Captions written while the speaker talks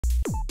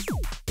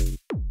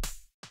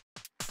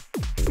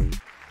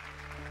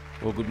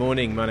Well, good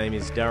morning. My name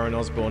is Darren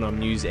Osborne. I'm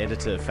news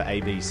editor for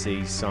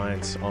ABC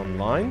Science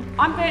Online.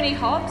 I'm Bernie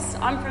Hobbs.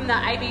 I'm from the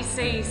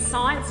ABC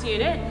Science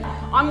Unit.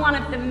 I'm one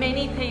of the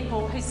many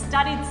people who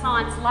studied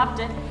science,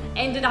 loved it,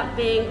 ended up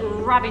being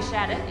rubbish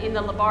at it in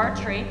the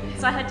laboratory.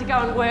 So I had to go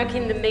and work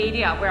in the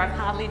media where I've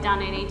hardly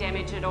done any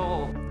damage at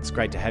all. It's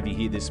great to have you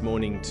here this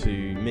morning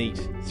to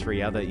meet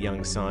three other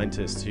young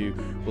scientists who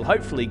will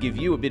hopefully give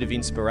you a bit of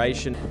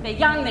inspiration. They're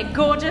young, they're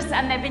gorgeous,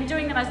 and they've been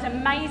doing the most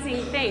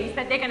amazing things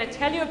that they're going to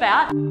tell you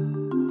about.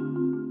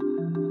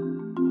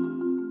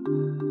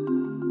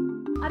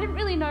 I didn't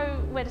really know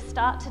where to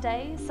start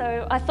today,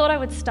 so I thought I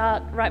would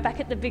start right back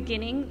at the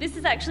beginning. This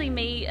is actually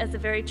me as a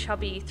very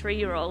chubby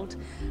 3-year-old,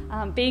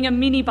 being a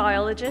mini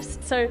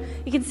biologist. So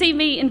you can see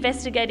me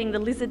investigating the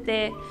lizard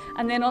there,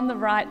 and then on the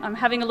right I'm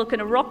having a look at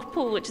a rock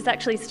pool, which is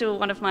actually still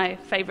one of my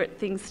favourite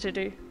things to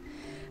do.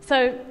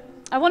 So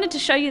I wanted to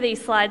show you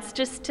these slides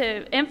just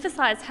to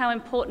emphasise how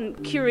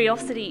important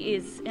curiosity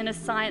is in a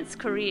science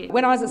career.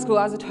 When I was at school,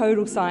 I was a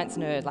total science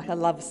nerd. Like, I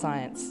love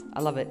science. I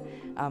love it.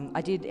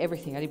 I did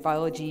everything. I did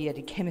biology, I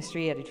did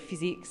chemistry, I did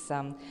physics.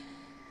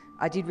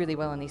 I did really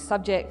well in these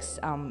subjects.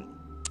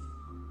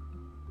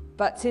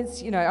 But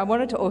since, I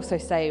wanted to also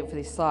say for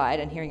this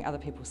slide, and hearing other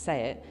people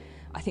say it,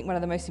 I think one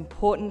of the most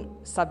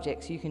important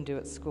subjects you can do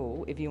at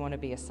school if you want to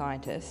be a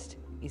scientist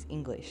is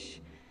English.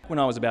 When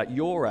I was about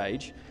your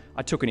age,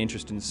 I took an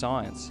interest in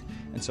science,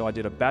 and so I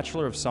did a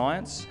Bachelor of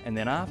Science, and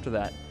then after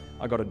that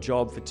I got a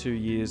job for 2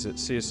 years at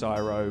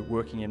CSIRO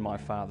working in my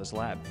father's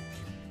lab.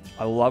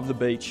 I love the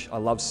beach, I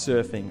love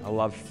surfing, I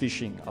love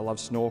fishing, I love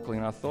snorkeling,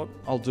 and I thought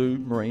I'll do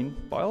marine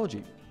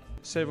biology.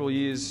 Several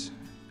years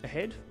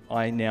ahead,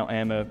 I now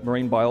am a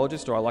marine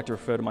biologist, or I like to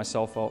refer to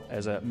myself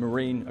as a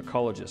marine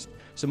ecologist.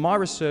 So my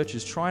research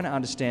is trying to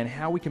understand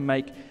how we can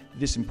make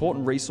this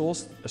important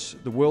resource,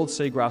 the world's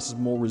seagrasses,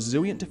 more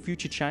resilient to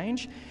future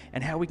change,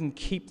 and how we can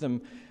keep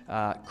them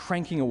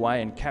cranking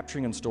away and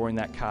capturing and storing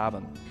that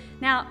carbon.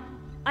 Now,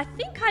 I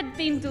think I'd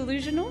been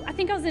delusional. I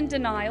think I was in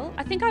denial.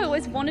 I think I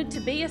always wanted to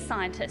be a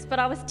scientist, but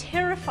I was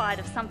terrified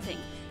of something,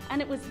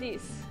 and it was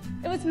this.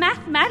 It was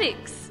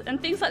mathematics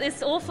and things like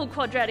this awful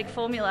quadratic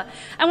formula.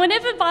 And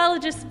whenever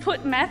biologists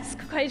put maths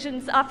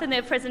equations up in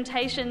their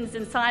presentations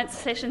and science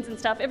sessions and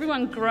stuff,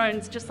 everyone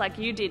groans just like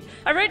you did.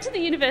 I wrote to the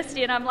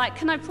university and I'm like,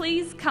 can I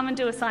please come and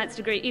do a science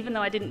degree even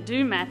though I didn't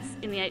do maths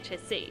in the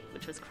HSC,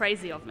 which was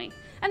crazy of me.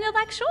 And they're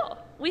like, sure,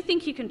 we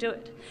think you can do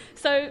it.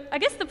 So I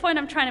guess the point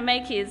I'm trying to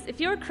make is,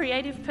 if you're a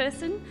creative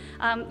person,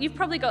 you've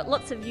probably got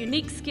lots of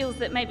unique skills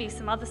that maybe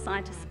some other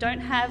scientists don't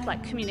have,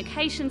 like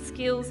communication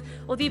skills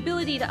or the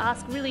ability to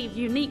ask really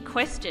unique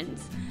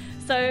questions.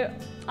 So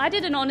I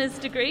did an honours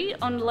degree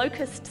on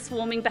locust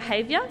swarming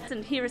behaviour,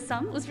 and here are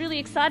some. It was really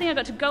exciting. I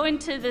got to go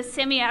into the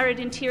semi-arid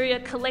interior,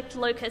 collect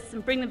locusts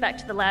and bring them back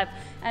to the lab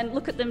and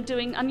look at them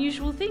doing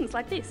unusual things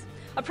like this.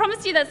 I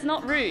promise you that's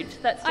not rude,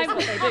 that's just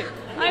what they do.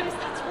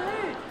 That's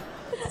rude.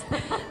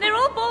 They're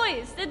all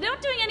boys. They're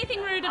not doing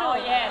anything rude at all. Oh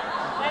yeah,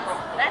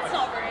 that's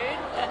not rude.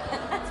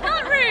 It's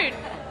not rude.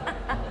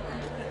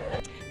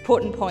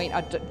 Important point,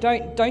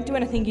 don't do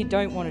anything you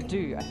don't want to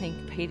do. I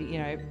think,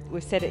 Peter,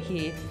 we've said it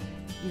here,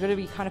 you've got to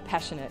be kind of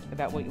passionate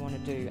about what you want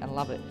to do and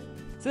love it.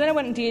 So then I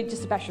went and did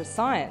just a Bachelor of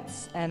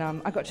Science, and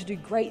I got to do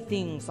great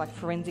things like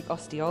forensic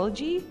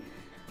osteology.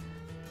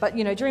 But,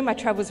 during my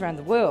travels around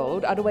the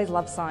world, I'd always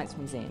loved science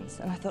museums.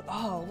 And I thought,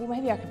 oh, well,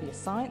 maybe I could be a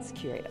science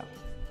curator.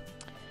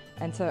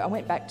 And so I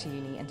went back to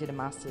uni and did a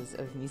Masters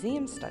of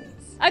Museum Studies.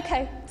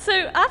 Okay, so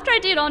after I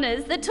did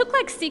honours, it took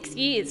like 6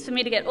 years for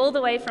me to get all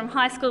the way from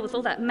high school with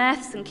all that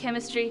maths and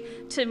chemistry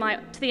to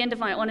the end of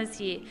my honours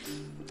year.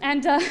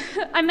 And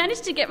I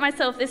managed to get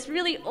myself this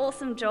really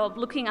awesome job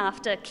looking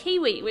after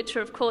kiwi, which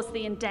are of course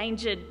the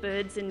endangered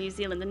birds in New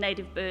Zealand, the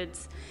native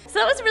birds. So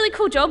that was a really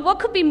cool job. What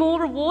could be more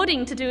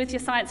rewarding to do with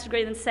your science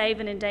degree than save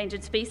an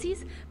endangered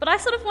species? But I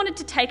sort of wanted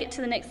to take it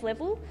to the next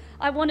level.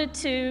 I wanted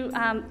to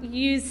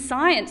use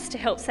science to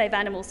help save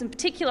animals. In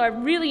particular,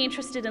 I'm really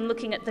interested in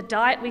looking at the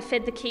diet we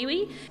fed the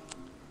kiwi.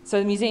 So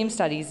the Museum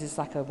Studies is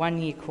like a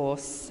 1-year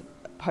course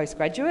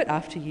postgraduate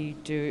after you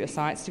do a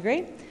science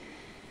degree.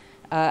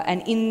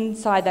 And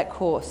inside that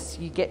course,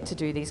 you get to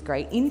do these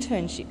great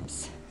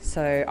internships.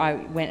 So I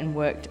went and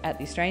worked at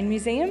the Australian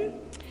Museum,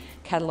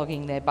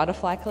 cataloguing their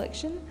butterfly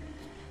collection.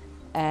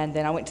 And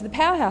then I went to the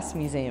Powerhouse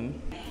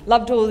Museum.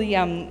 Loved all the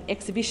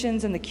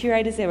exhibitions, and the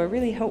curators there were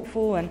really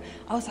helpful. And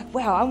I was like,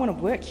 wow, I want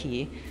to work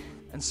here.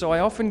 And so I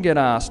often get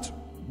asked,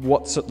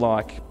 what's it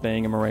like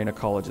being a marine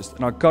ecologist?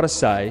 And I've got to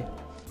say,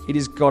 it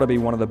has got to be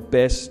one of the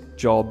best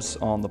jobs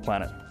on the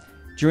planet.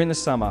 During the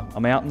summer,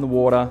 I'm out in the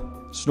water,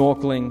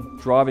 snorkeling,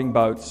 driving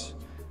boats.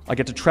 I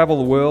get to travel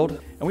the world,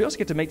 and we also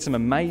get to meet some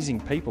amazing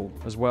people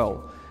as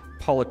well.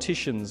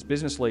 Politicians,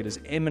 business leaders,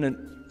 eminent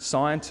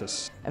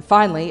scientists. And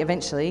finally,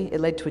 eventually, it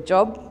led to a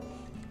job.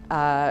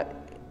 I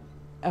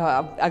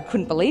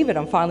couldn't believe it.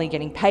 I'm finally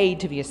getting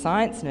paid to be a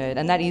science nerd,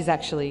 and that is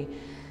actually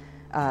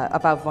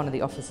above one of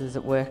the offices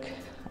at work.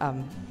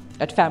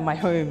 I'd found my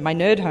home, my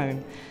nerd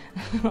home.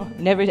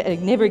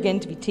 never again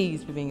to be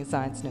teased for being a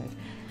science nerd.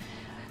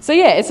 So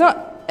yeah, it's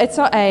not It's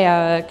not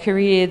a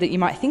career that you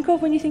might think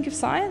of when you think of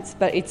science,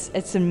 but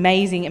it's an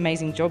amazing,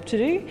 amazing job to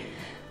do.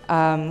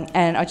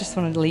 And I just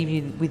wanted to leave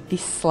you with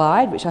this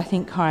slide, which I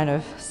think kind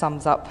of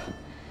sums up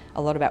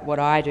a lot about what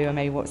I do and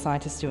maybe what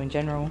scientists do in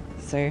general.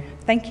 So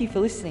thank you for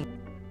listening.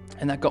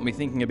 And that got me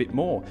thinking a bit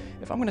more.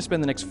 If I'm going to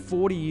spend the next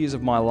 40 years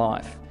of my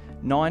life,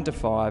 9 to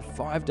 5,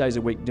 5 days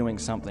a week doing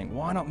something,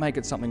 why not make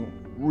it something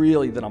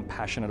really that I'm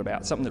passionate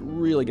about, something that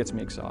really gets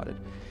me excited?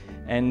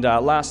 And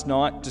last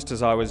night, just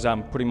as I was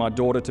putting my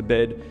daughter to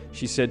bed,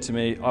 she said to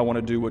me, "I want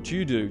to do what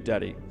you do,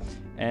 Daddy."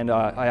 And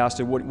I asked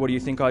her, what do you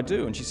think I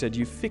do? And she said,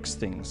 "You fix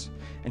things."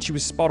 And she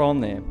was spot on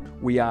there.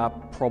 We are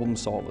problem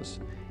solvers,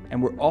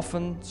 and we're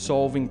often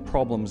solving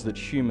problems that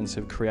humans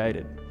have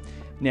created.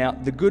 Now,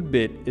 the good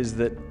bit is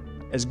that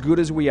as good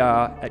as we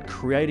are at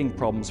creating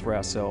problems for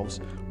ourselves,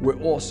 we're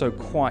also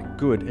quite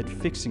good at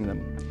fixing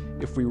them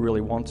if we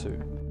really want to.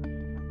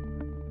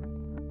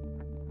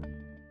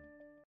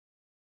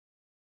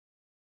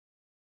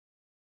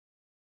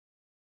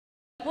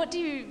 What do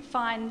you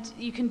find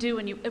you can do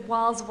when it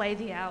whiles away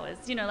the hours?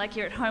 You know, like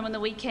you're at home on the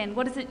weekend.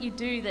 What is it you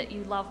do that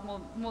you love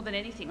more than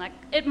anything? Like,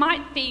 it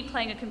might be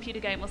playing a computer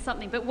game or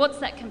something, but what's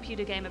that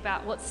computer game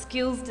about? What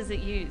skills does it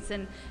use?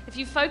 And if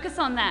you focus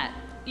on that,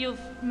 you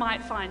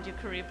might find your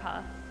career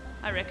path,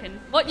 I reckon.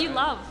 What you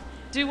love.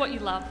 Do what you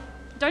love.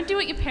 Don't do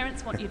what your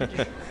parents want you to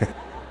do.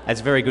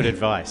 That's very good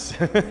advice.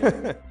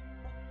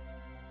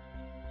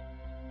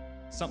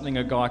 Something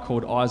a guy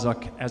called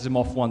Isaac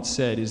Asimov once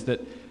said is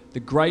that the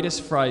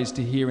greatest phrase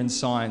to hear in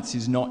science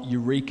is not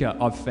 "Eureka,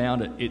 I've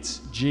found it." It's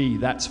 "Gee,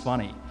 that's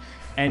funny."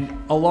 And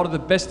a lot of the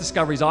best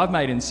discoveries I've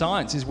made in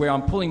science is where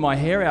I'm pulling my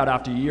hair out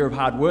after a year of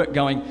hard work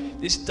going,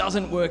 this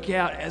doesn't work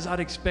out as I'd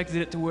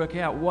expected it to work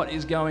out. What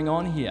is going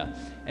on here?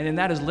 And then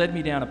that has led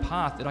me down a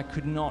path that I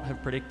could not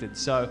have predicted.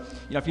 So,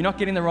 you know, if you're not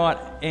getting the right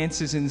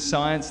answers in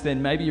science,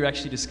 then maybe you're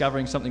actually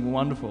discovering something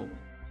wonderful.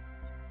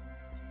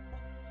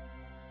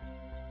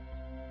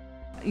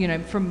 You know,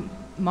 from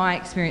my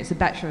experience, the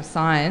Bachelor of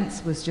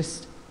Science was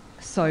just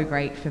so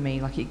great for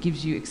me. Like, it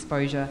gives you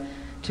exposure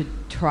to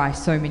try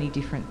so many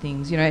different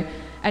things, you know,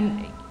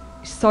 and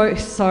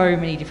so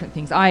many different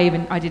things. I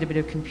did a bit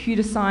of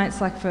computer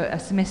science, like for a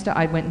semester.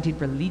 I went and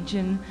did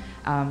religion,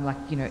 like,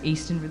 you know,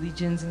 Eastern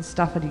religions and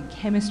stuff. I did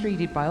chemistry,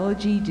 did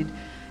biology, did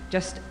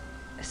just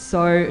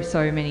so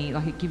many.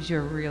 Like, it gives you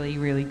a really,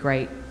 really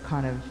great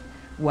kind of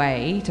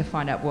way to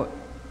find out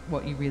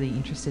what you're really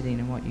interested in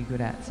and what you're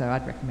good at. So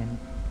I'd recommend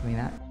doing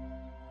that.